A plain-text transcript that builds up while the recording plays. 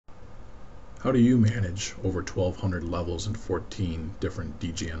How do you manage over 1,200 levels and 14 different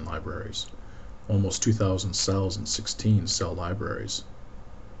DGN libraries? Almost 2,000 cells and 16 cell libraries.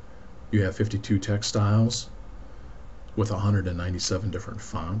 You have 52 text styles with 197 different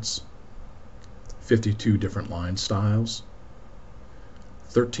fonts, 52 different line styles,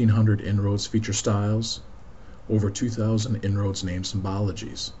 1,300 InRoads feature styles, over 2,000 InRoads name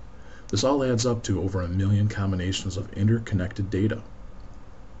symbologies. This all adds up to over 1 million combinations of interconnected data.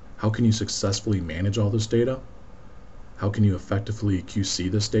 How can you successfully manage all this data? How can you effectively QC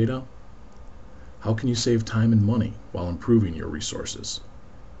this data? How can you save time and money while improving your resources?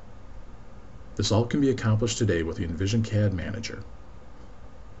 This all can be accomplished today with the Envision CAD Manager.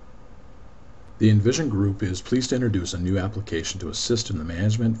 The Envision Group is pleased to introduce a new application to assist in the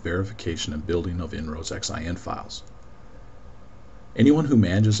management, verification, and building of InRoads XIN files. Anyone who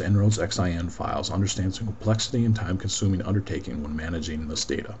manages InRoads XIN files understands the complexity and time-consuming undertaking when managing this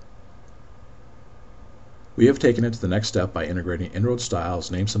data. We have taken it to the next step by integrating InRoads Styles,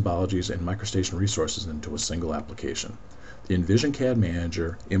 name symbologies, and MicroStation resources into a single application. The Envision CAD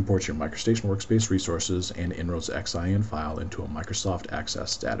Manager imports your MicroStation workspace resources and InRoads XIN file into a Microsoft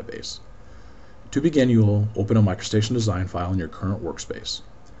Access database. To begin, you will open a MicroStation design file in your current workspace.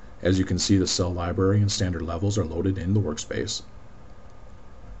 As you can see, the cell library and standard levels are loaded in the workspace.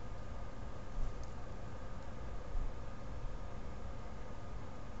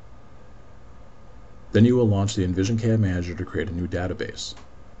 Then you will launch the Envision CAD Manager to create a new database.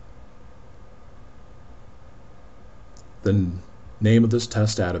 The name of this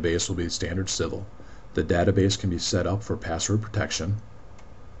test database will be Standard Civil. The database can be set up for password protection.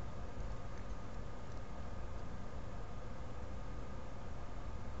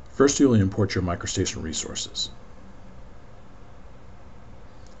 First, you will import your MicroStation resources.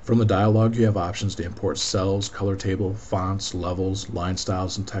 From the dialog, you have options to import cells, color table, fonts, levels, line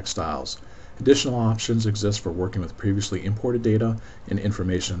styles, and text styles. Additional options exist for working with previously imported data and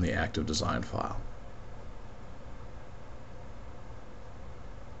information in the active design file.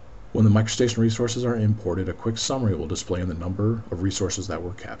 When the MicroStation resources are imported, a quick summary will display the number of resources that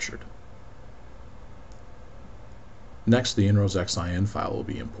were captured. Next, the InRoads XIN file will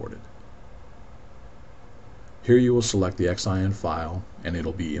be imported. Here you will select the XIN file and it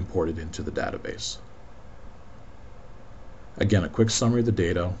will be imported into the database. Again, a quick summary of the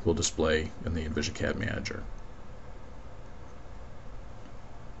data will display in the Envision CAD Manager.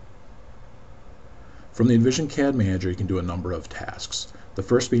 From the Envision CAD Manager, you can do a number of tasks. The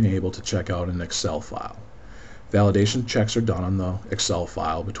first being able to check out an Excel file. Validation checks are done on the Excel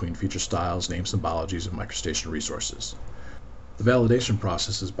file between feature styles, name symbologies, and MicroStation resources. The validation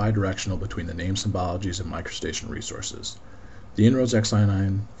process is bidirectional between the name symbologies and MicroStation resources. The InRoads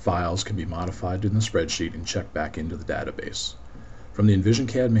XIN files can be modified in the spreadsheet and checked back into the database. From the Envision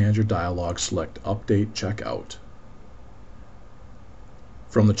CAD Manager dialog, select Update Checkout.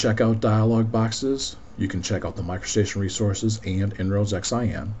 From the Checkout dialog boxes, you can check out the MicroStation resources and InRoads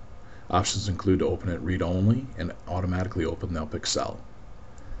XIN. Options include to open it read-only and automatically open up Excel.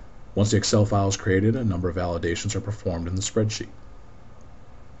 Once the Excel file is created, a number of validations are performed in the spreadsheet.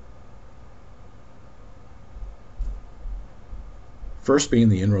 First being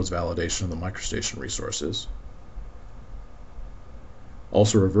the InRoads validation of the MicroStation resources.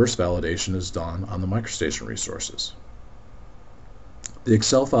 Also, reverse validation is done on the MicroStation resources. The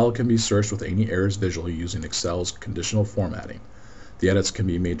Excel file can be searched with any errors visually using Excel's conditional formatting. The edits can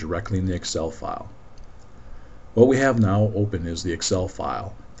be made directly in the Excel file. What we have now open is the Excel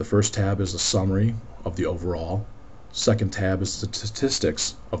file. The first tab is the summary of the overall. Second tab is the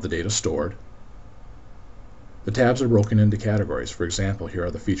statistics of the data stored. The tabs are broken into categories. For example, here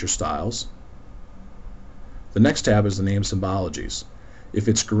are the feature styles. The next tab is the name symbologies. If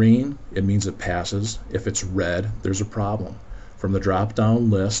it's green, it means it passes. If it's red, there's a problem. From the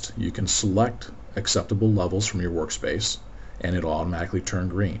drop-down list, you can select acceptable levels from your workspace, and it'll automatically turn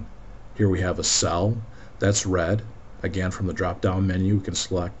green. Here we have a cell that's red. Again, from the drop-down menu, we can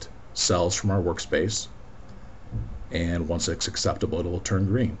select cells from our workspace, and once it's acceptable, it will turn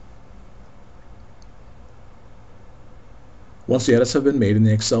green. Once the edits have been made in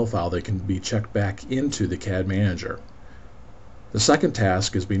the Excel file, they can be checked back into the CAD Manager. The second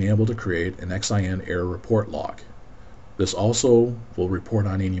task is being able to create an XIN error report log. This also will report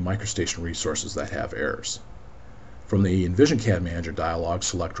on any MicroStation resources that have errors. From the Envision CAD Manager dialog,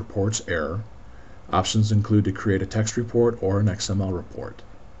 select Reports Error. Options include to create a text report or an XML report.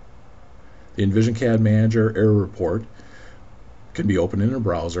 The Envision CAD Manager error report can be opened in a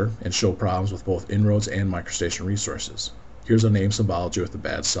browser and show problems with both InRoads and MicroStation resources. Here's a name symbology with a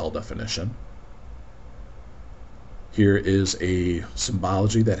bad cell definition. Here is a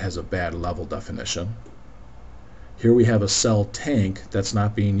symbology that has a bad level definition. Here we have a cell tank that's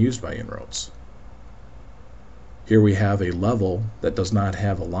not being used by InRoads. Here we have a level that does not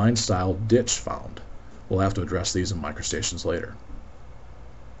have a line style ditch found. We'll have to address these in MicroStations later.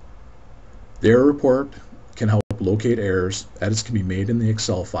 The error report can help locate errors. Edits can be made in the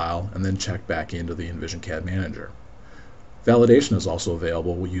Excel file and then checked back into the Envision CAD Manager. Validation is also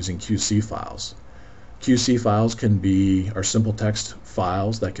available using QC files. QC files are simple text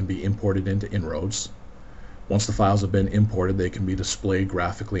files that can be imported into InRoads. Once the files have been imported, they can be displayed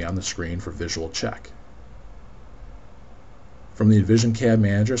graphically on the screen for visual check. From the Envision CAD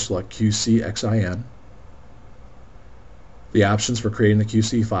Manager, select QC XIN. The options for creating the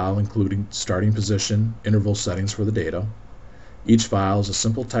QC file include starting position, interval settings for the data. Each file is a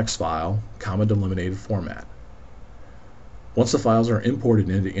simple text file, comma delimited format. Once the files are imported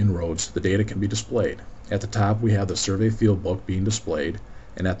into InRoads, the data can be displayed. At the top we have the survey field book being displayed,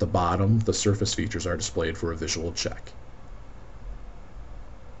 and at the bottom the surface features are displayed for a visual check.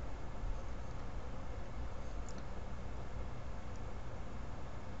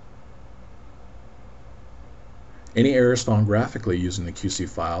 Any errors found graphically using the QC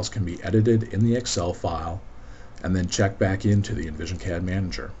files can be edited in the Excel file and then checked back into the Envision CAD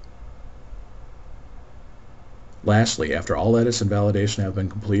Manager. Lastly, after all edits and validation have been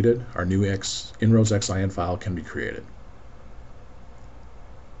completed, our new InRoads XIN file can be created.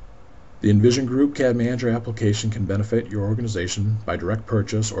 The Envision Group CAD Manager application can benefit your organization by direct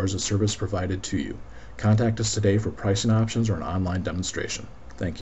purchase or as a service provided to you. Contact us today for pricing options or an online demonstration.